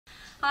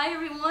Hi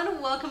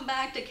everyone, welcome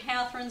back to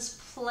Catherine's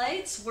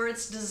Plates, where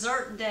it's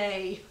dessert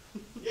day.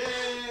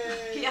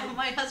 Yay! Yeah,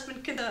 my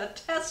husband can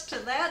attest to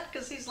that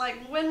because he's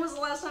like, when was the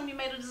last time you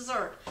made a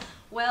dessert?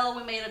 Well,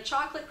 we made a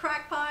chocolate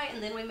crack pie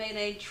and then we made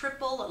a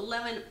triple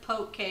lemon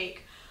poke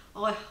cake.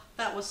 Oh,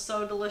 that was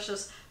so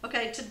delicious.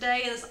 Okay, today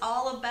is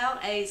all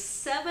about a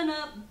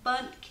 7UP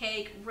bundt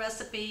cake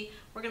recipe.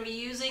 We're going to be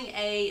using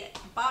a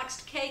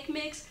boxed cake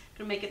mix.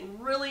 Going to make it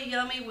really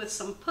yummy with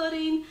some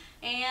pudding,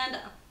 and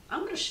I'm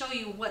going to show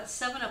you what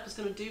 7UP is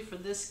going to do for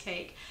this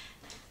cake.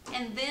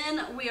 And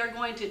then we are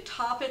going to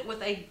top it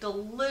with a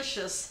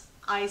delicious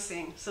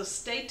icing. So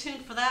stay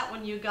tuned for that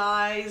one, you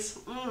guys.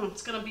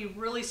 It's going to be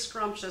really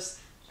scrumptious.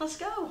 Let's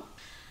go.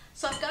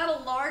 So I've got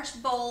a large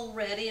bowl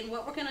ready, and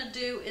what we're going to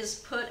do is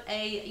put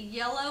a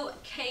yellow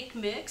cake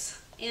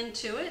mix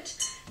into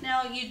it.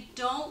 Now you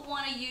don't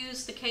want to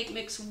use the cake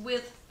mix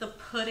with the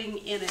pudding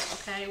in it,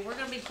 okay? We're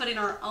going to be putting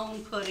our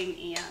own pudding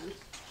in.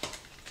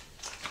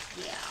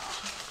 Yeah.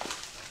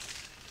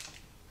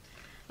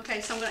 Okay,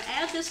 so I'm going to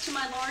add this to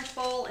my large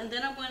bowl, and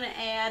then I'm going to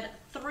add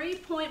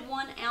 3.1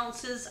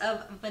 ounces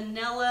of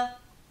vanilla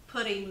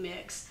pudding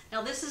mix.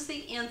 Now this is the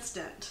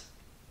instant.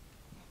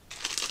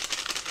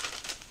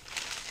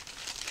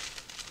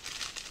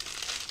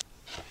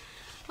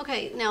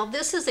 Okay, now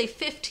this is a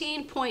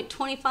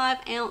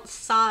 15.25 ounce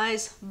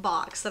size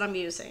box that I'm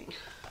using.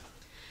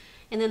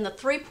 And then the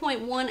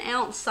 3.1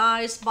 ounce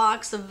size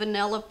box of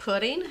vanilla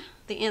pudding,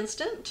 the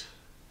instant.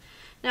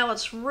 Now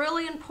it's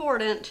really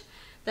important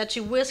that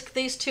you whisk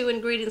these two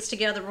ingredients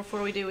together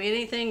before we do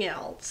anything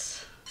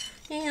else.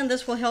 And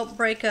this will help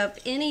break up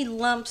any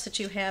lumps that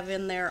you have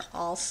in there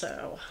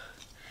also.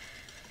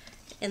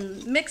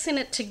 And mixing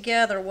it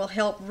together will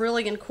help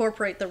really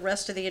incorporate the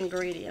rest of the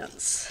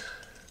ingredients.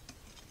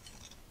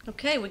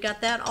 Okay, we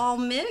got that all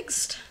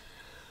mixed.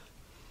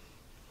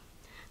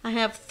 I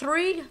have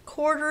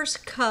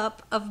 3/4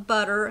 cup of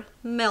butter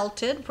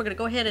melted. We're going to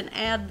go ahead and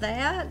add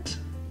that.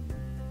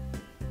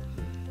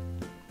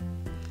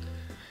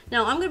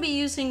 Now I'm going to be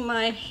using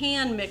my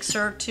hand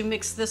mixer to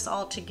mix this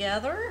all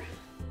together.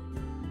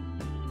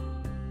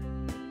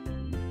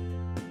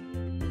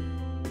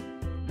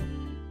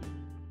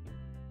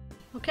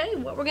 Okay,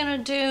 what we're going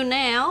to do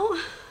now,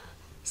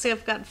 see,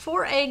 I've got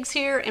 4 eggs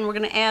here, and we're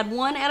going to add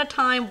one at a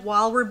time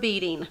while we're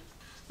beating.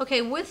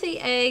 Okay, with the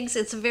eggs,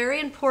 it's very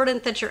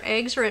important that your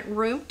eggs are at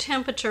room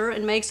temperature.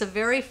 and makes a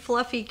very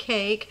fluffy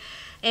cake.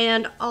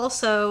 And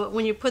also,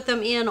 when you put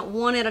them in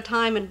one at a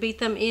time and beat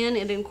them in,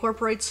 it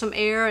incorporates some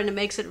air and it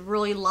makes it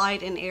really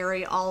light and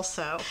airy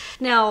also.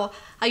 Now,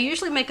 I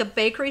usually make a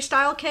bakery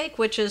style cake,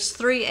 which is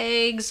 3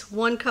 eggs,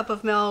 1 cup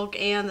of milk,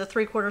 and the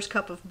 3/4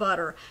 cup of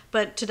butter.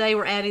 But today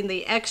we're adding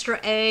the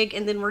extra egg,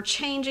 and then we're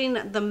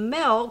changing the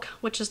milk,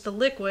 which is the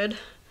liquid,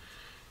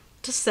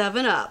 to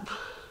 7UP.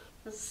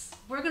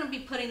 We're going to be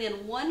putting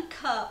in 1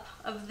 cup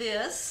of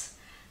this,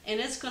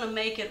 and it's going to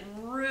make it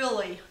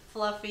really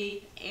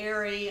fluffy,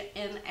 airy,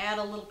 and add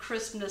a little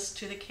crispness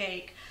to the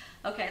cake.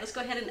 Okay, let's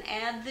go ahead and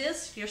add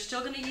this. You're still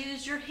going to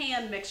use your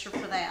hand mixer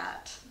for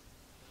that.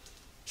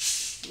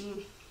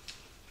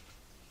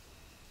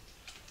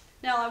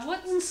 Now, I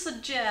wouldn't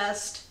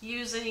suggest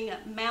using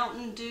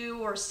Mountain Dew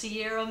or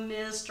Sierra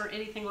Mist or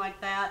anything like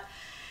that,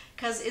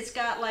 because it's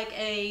got like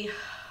a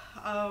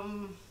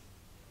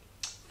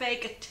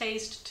fake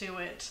taste to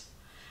it.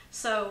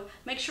 So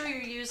make sure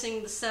you're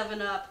using the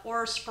 7UP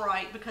or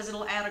Sprite, because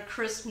it'll add a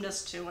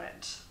crispness to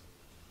it.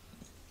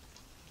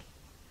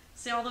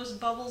 See all those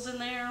bubbles in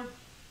there?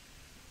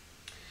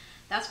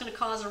 That's going to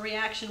cause a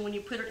reaction when you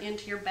put it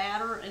into your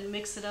batter and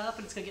mix it up,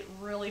 and it's going to get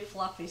really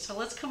fluffy. So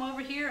let's come over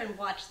here and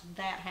watch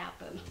that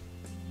happen.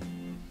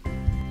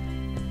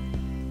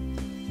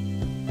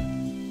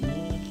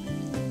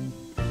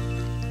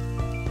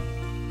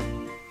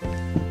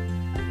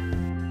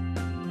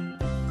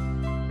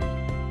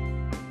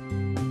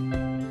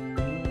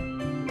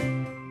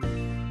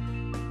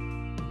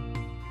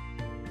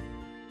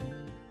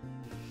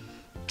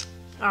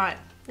 All right,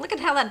 look at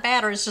how that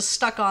batter is just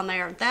stuck on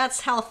there.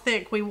 That's how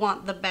thick we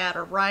want the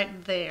batter,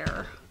 right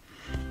there.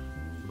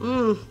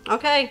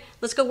 Okay,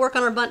 let's go work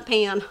on our bundt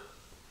pan.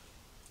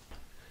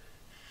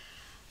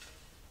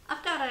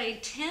 I've got a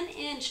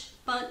 10-inch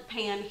bundt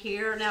pan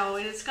here. Now,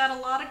 it's got a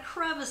lot of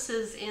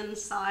crevices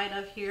inside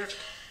of here,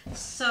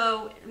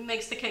 so it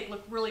makes the cake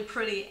look really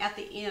pretty at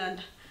the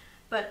end.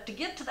 But to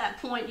get to that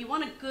point, you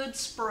want a good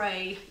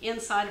spray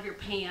inside of your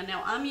pan.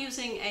 Now, I'm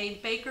using a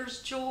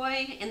Baker's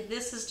Joy, and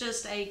this is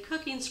just a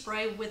cooking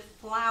spray with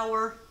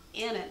flour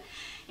in it.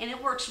 And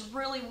it works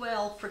really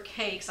well for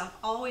cakes. I've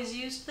always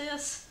used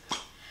this.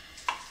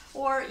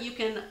 Or you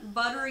can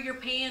butter your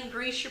pan,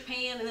 grease your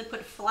pan, and then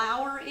put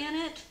flour in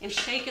it and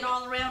shake it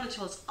all around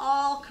until it's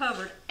all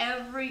covered,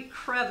 every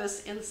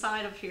crevice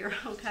inside of here,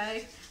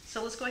 okay?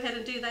 So let's go ahead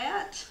and do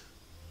that.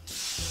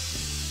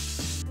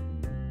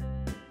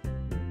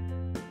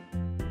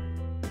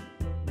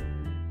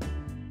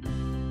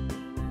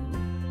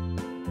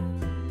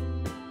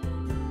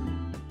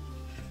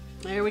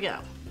 There we go.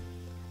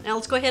 Now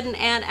let's go ahead and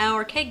add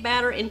our cake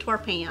batter into our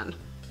pan.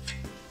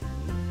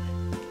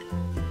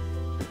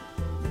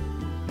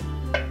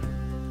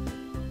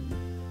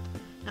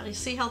 You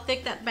see how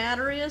thick that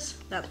batter is?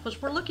 That's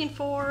what we're looking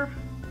for.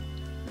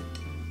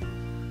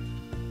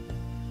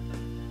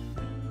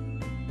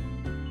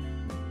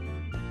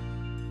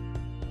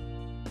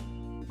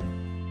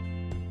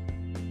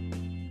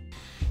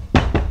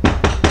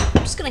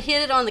 I'm just going to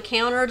hit it on the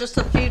counter just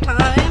a few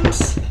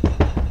times.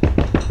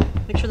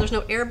 Make sure there's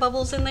no air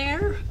bubbles in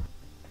there.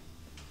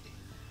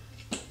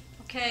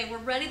 Okay, we're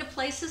ready to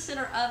place this in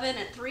our oven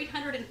at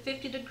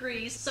 350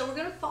 degrees. So we're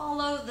going to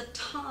follow the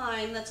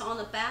time that's on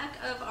the back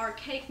of our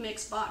cake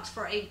mix box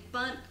for a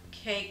bundt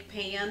cake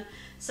pan.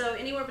 So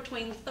anywhere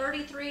between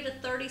 33 to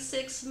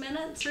 36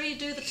 minutes. Sure, you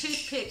do the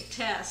toothpick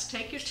test.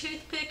 Take your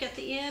toothpick at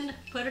the end,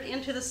 put it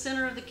into the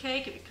center of the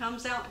cake. If it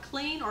comes out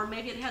clean, or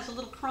maybe it has a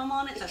little crumb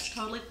on it, that's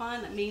totally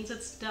fine. That means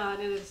it's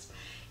done. And it's,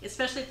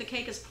 especially if the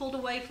cake is pulled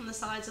away from the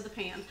sides of the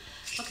pan.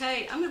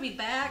 Okay, I'm going to be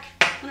back.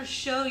 I'm going to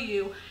show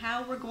you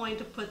how we're going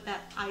to put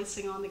that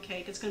icing on the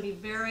cake. It's going to be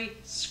very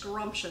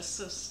scrumptious,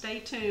 so stay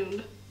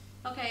tuned.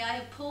 Okay, I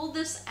have pulled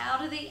this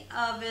out of the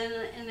oven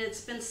and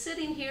it's been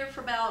sitting here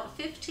for about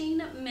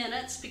 15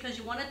 minutes because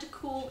you want it to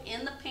cool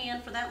in the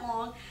pan for that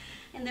long.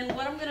 And then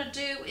what I'm going to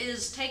do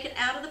is take it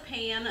out of the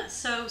pan.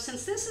 So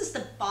since this is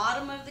the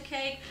bottom of the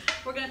cake,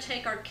 we're going to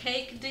take our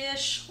cake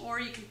dish, or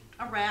you can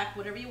a rack,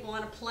 whatever you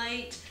want, a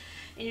plate,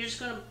 and you're just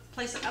going to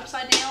place it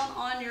upside down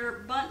on your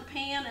bundt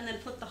pan and then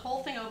flip the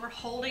whole thing over,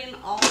 holding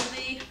all of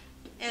the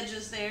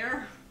edges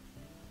there.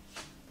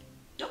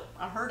 Oh,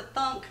 I heard a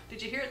thunk.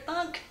 Did you hear it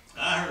thunk?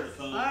 I heard a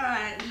thunk. All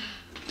right.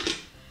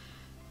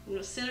 I'm going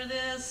to center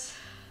this.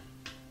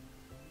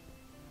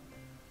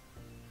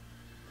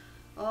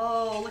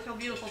 Oh, look how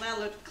beautiful that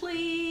looked.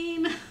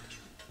 Clean.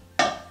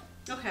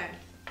 Okay.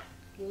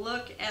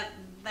 Look at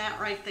that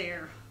right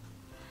there.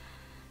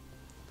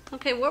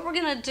 Okay, what we're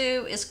going to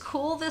do is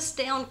cool this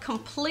down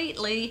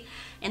completely,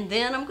 and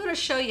then I'm going to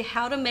show you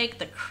how to make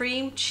the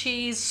cream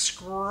cheese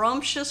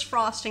scrumptious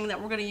frosting that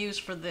we're going to use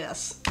for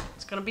this.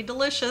 It's going to be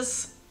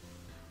delicious.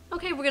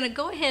 Okay, we're going to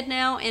go ahead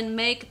now and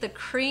make the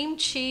cream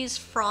cheese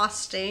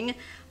frosting.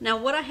 Now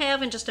what I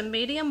have in just a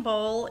medium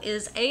bowl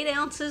is 8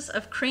 ounces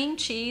of cream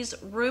cheese,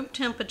 room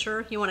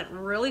temperature. You want it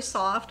really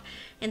soft.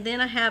 And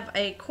then I have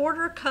a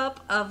 1/4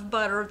 cup of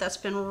butter that's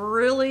been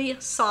really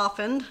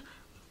softened.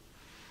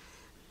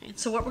 And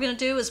so what we're going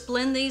to do is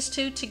blend these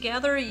two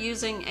together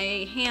using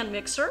a hand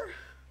mixer.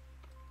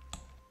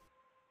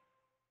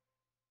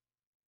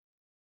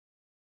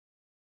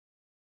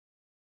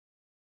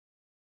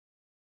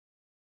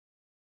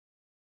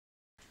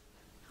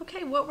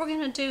 Okay, what we're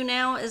going to do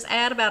now is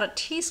add about a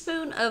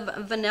teaspoon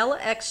of vanilla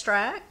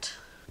extract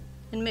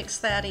and mix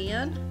that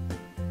in.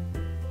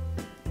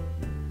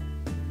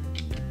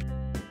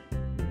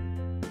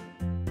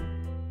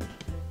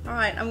 All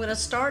right, I'm going to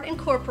start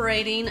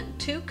incorporating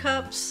 2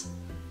 cups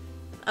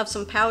of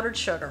some powdered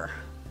sugar.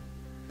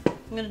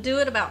 I'm going to do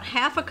it about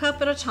 1/2 cup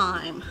at a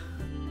time.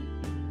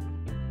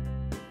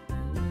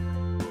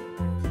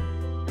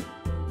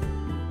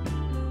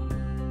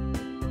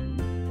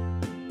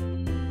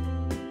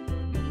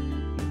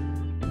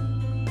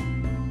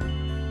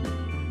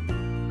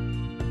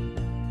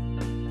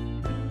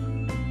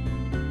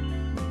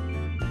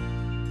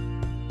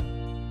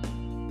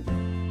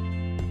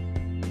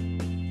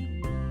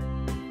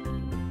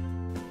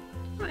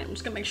 I'm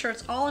just going to make sure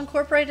it's all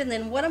incorporated, and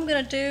then what I'm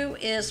going to do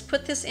is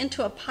put this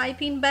into a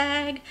piping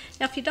bag.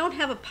 Now if you don't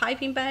have a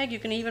piping bag, you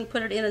can even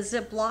put it in a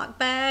Ziploc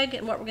bag,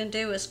 and what we're going to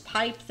do is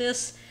pipe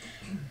this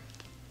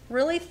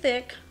really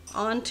thick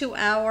onto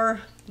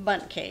our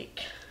bundt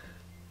cake.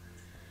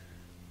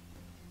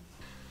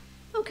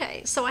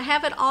 Okay, so I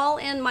have it all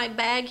in my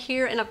bag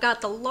here, and I've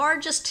got the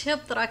largest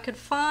tip that I could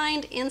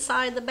find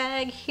inside the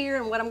bag here,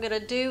 and what I'm going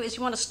to do is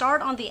you want to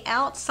start on the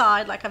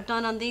outside like I've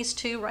done on these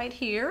two right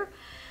here.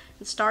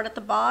 And start at the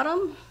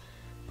bottom,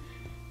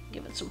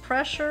 give it some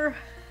pressure.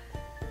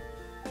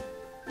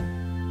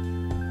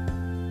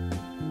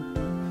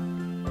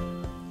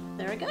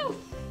 There we go.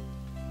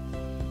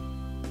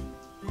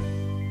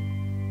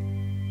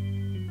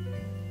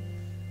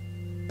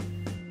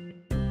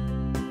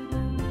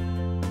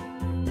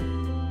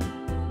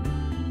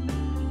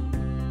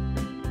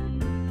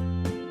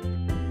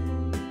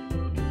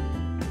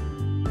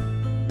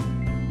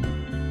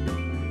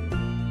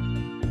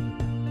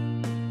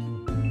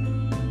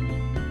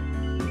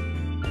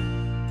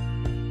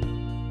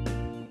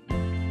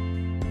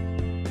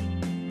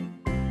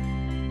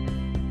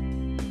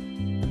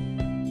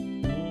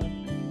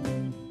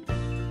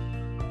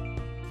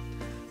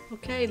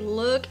 Okay,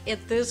 look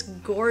at this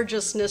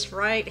gorgeousness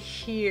right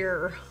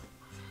here.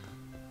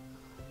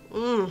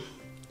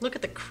 Look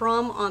at the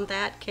crumb on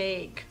that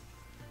cake.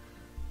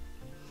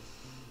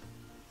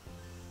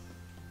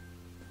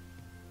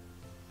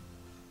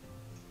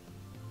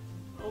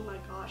 Oh my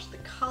gosh, the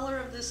color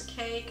of this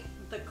cake,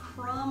 the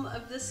crumb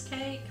of this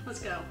cake.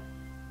 Let's go.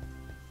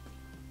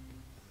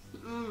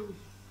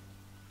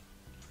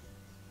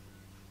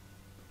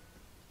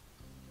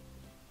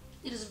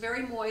 It is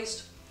very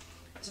moist.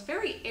 It's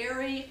very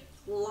airy,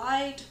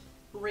 light,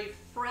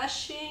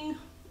 refreshing.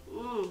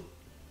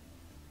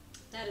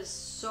 That is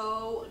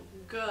so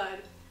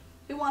good.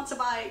 Who wants a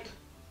bite?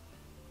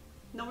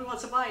 Nobody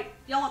wants a bite.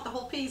 Y'all want the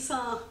whole piece,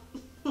 huh?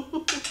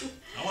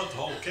 I want the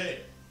whole cake.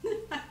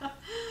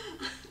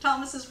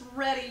 Thomas is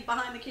ready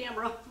behind the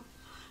camera.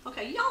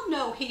 Okay, y'all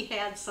know he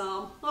had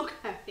some.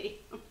 Okay.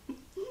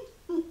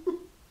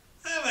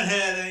 I haven't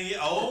had any.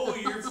 Oh,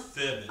 you're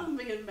fibbing. I'm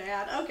being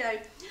bad.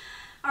 Okay.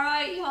 All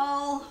right,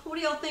 y'all. What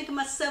do y'all think of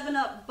my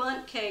 7UP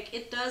bundt cake?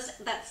 It does,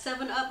 that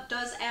 7UP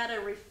does add a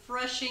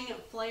refreshing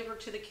flavor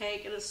to the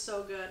cake. It is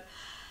so good.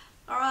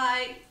 All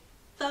right.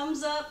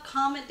 Thumbs up,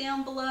 comment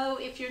down below.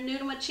 If you're new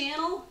to my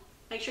channel,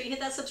 make sure you hit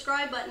that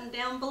subscribe button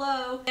down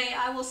below. Okay,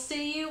 I will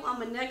see you on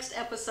the next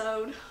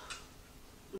episode.